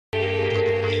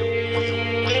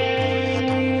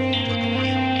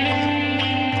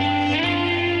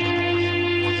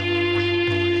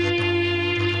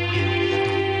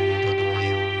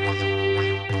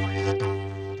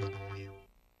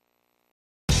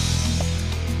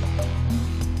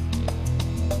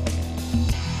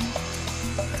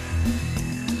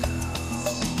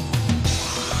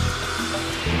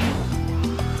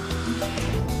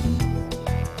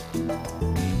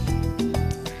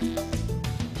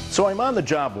So I'm on the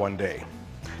job one day,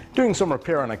 doing some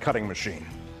repair on a cutting machine,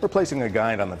 replacing a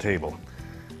guide on the table.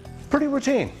 Pretty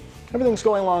routine. Everything's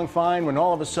going along fine when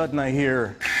all of a sudden I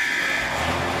hear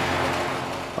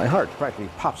my heart practically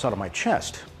pops out of my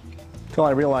chest until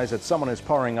I realize that someone is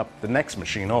powering up the next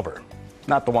machine over,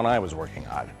 not the one I was working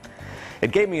on.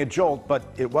 It gave me a jolt, but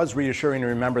it was reassuring to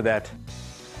remember that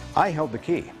I held the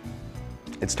key.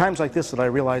 It's times like this that I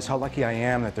realize how lucky I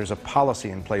am that there's a policy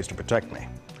in place to protect me.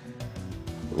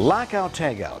 Lockout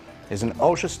Tagout is an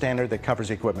OSHA standard that covers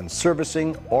equipment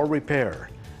servicing or repair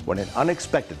when an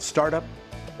unexpected startup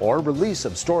or release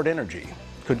of stored energy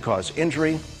could cause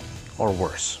injury or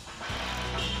worse.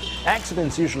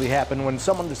 Accidents usually happen when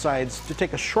someone decides to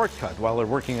take a shortcut while they're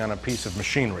working on a piece of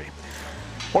machinery.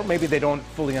 Or maybe they don't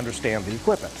fully understand the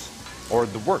equipment or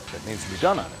the work that needs to be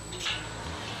done on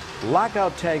it.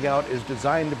 Lockout Tagout is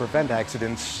designed to prevent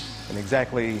accidents in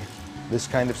exactly this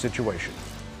kind of situation.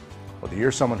 Whether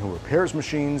you're someone who repairs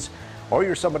machines or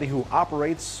you're somebody who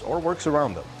operates or works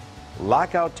around them,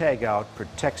 Lockout Tagout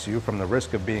protects you from the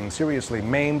risk of being seriously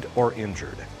maimed or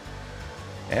injured.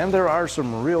 And there are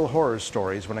some real horror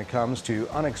stories when it comes to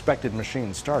unexpected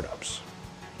machine startups.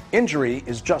 Injury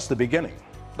is just the beginning.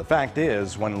 The fact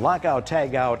is, when Lockout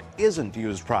Tagout isn't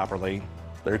used properly,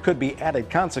 there could be added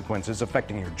consequences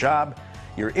affecting your job,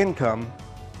 your income,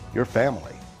 your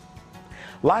family.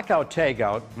 Lockout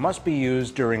Tagout must be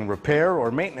used during repair or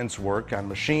maintenance work on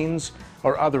machines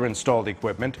or other installed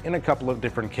equipment in a couple of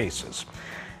different cases.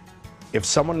 If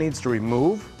someone needs to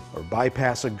remove or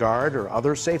bypass a guard or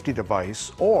other safety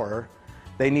device, or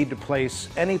they need to place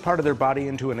any part of their body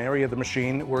into an area of the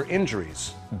machine where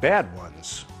injuries, bad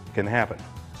ones, can happen.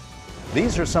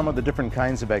 These are some of the different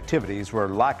kinds of activities where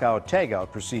Lockout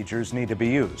Tagout procedures need to be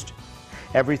used.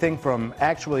 Everything from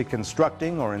actually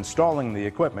constructing or installing the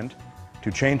equipment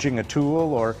to changing a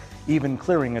tool or even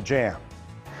clearing a jam.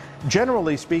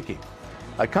 Generally speaking,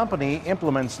 a company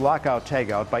implements Lockout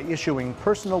Tagout by issuing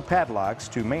personal padlocks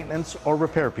to maintenance or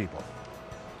repair people.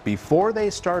 Before they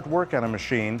start work on a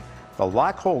machine, the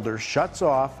lock holder shuts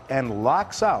off and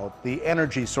locks out the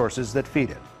energy sources that feed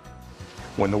it.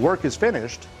 When the work is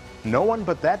finished, no one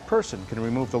but that person can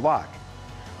remove the lock,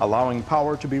 allowing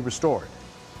power to be restored.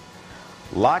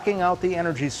 Locking out the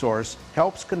energy source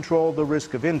helps control the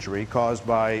risk of injury caused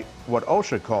by what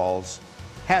OSHA calls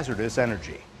hazardous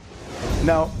energy.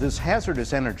 Now, this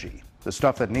hazardous energy, the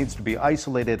stuff that needs to be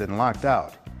isolated and locked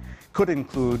out, could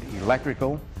include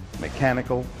electrical,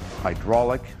 mechanical,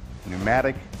 hydraulic,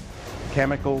 pneumatic,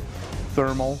 chemical,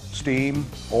 thermal, steam,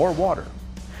 or water.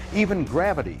 Even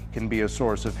gravity can be a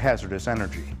source of hazardous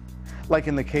energy, like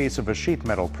in the case of a sheet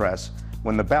metal press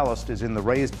when the ballast is in the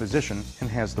raised position and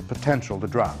has the potential to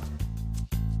drop.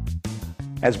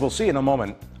 As we'll see in a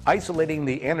moment, isolating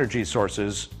the energy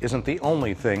sources isn't the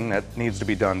only thing that needs to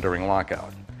be done during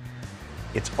lockout.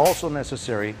 It's also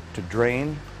necessary to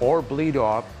drain or bleed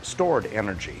off stored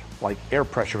energy, like air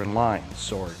pressure in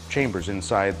lines or chambers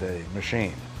inside the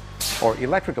machine, or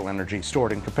electrical energy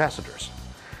stored in capacitors.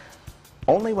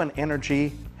 Only when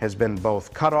energy has been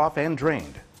both cut off and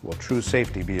drained will true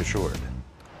safety be assured.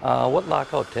 What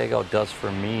Lockout Tagout does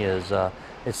for me is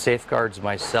it safeguards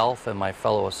myself and my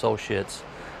fellow associates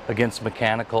against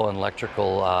mechanical and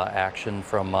electrical action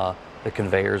from the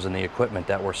conveyors and the equipment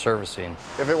that we're servicing.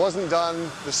 If it wasn't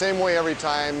done the same way every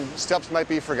time, steps might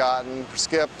be forgotten,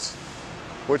 skipped,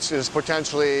 which is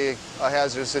potentially a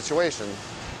hazardous situation.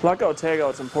 Lockout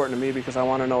Tagout is important to me because I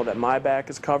want to know that my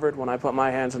back is covered when I put my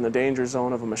hands in the danger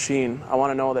zone of a machine. I want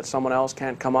to know that someone else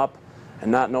can't come up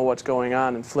and not know what's going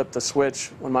on and flip the switch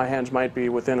when my hands might be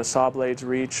within a saw blade's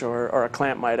reach or a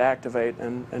clamp might activate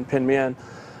and pin me in.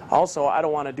 Also, I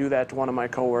don't want to do that to one of my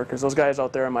coworkers. Those guys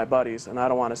out there are my buddies, and I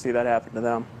don't want to see that happen to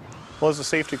them. Well, as a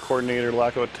safety coordinator,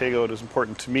 Lockout Tagout is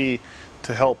important to me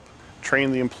to help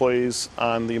train the employees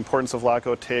on the importance of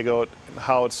Lockout Tagout and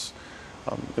how it's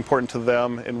important to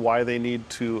them and why they need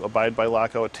to abide by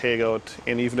Lockout Tagout,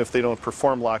 and even if they don't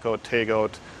perform Lockout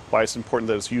Tagout, why it's important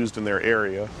that it's used in their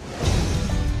area.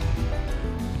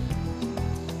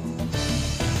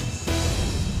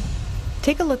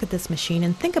 Take a look at this machine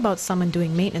and think about someone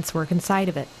doing maintenance work inside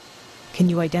of it. Can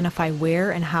you identify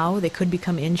where and how they could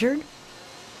become injured?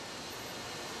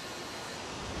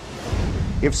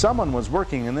 If someone was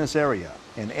working in this area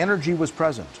and energy was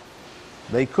present,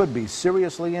 they could be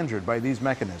seriously injured by these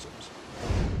mechanisms.